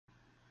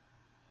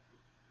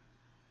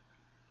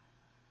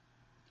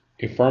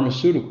A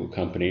pharmaceutical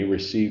company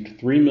received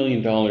 $3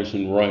 million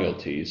in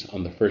royalties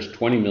on the first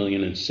 $20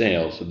 million in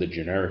sales of the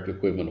generic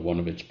equivalent of one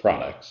of its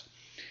products,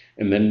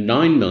 and then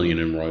 $9 million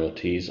in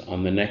royalties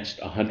on the next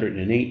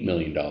 $108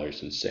 million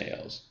in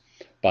sales.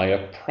 By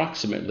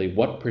approximately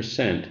what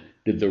percent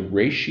did the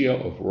ratio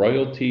of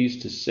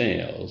royalties to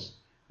sales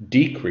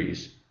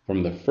decrease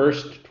from the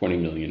first 20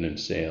 million in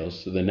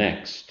sales to the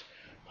next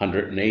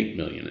 108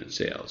 million in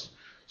sales?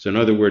 So in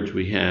other words,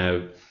 we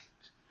have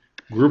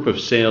group of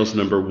sales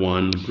number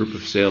 1, group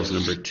of sales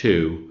number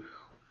 2.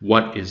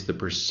 What is the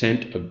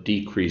percent of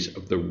decrease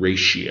of the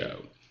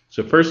ratio?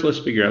 So first let's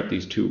figure out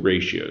these two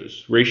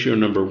ratios. Ratio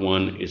number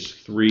 1 is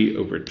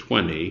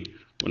 3/20.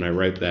 When I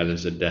write that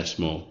as a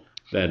decimal,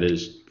 that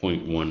is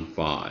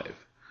 0.15.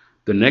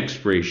 The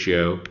next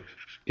ratio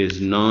is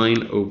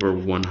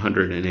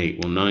 9/108.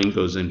 Well, 9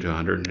 goes into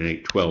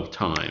 108 12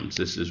 times.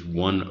 This is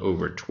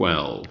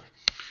 1/12.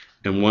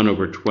 And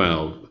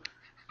 1/12,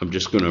 I'm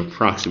just going to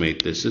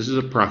approximate this. This is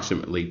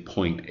approximately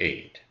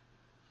 0.8.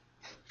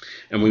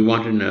 And we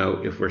want to know,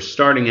 if we're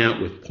starting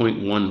out with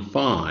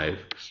 0.15,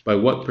 by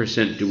what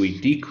percent do we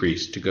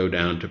decrease to go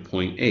down to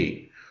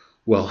 0.8?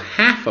 Well,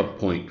 half of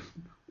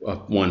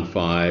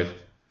 0.15,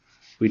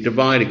 we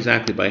divide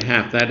exactly by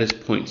half. That is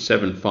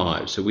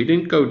 0.75. So we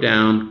didn't go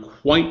down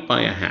quite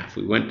by a half.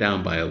 We went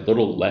down by a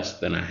little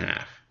less than a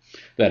half.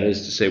 That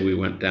is to say, we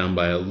went down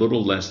by a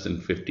little less than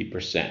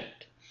 50%.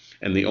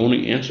 And the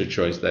only answer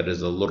choice that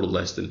is a little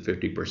less than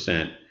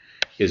 50%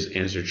 is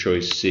answer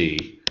choice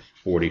C,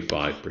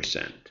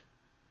 45%.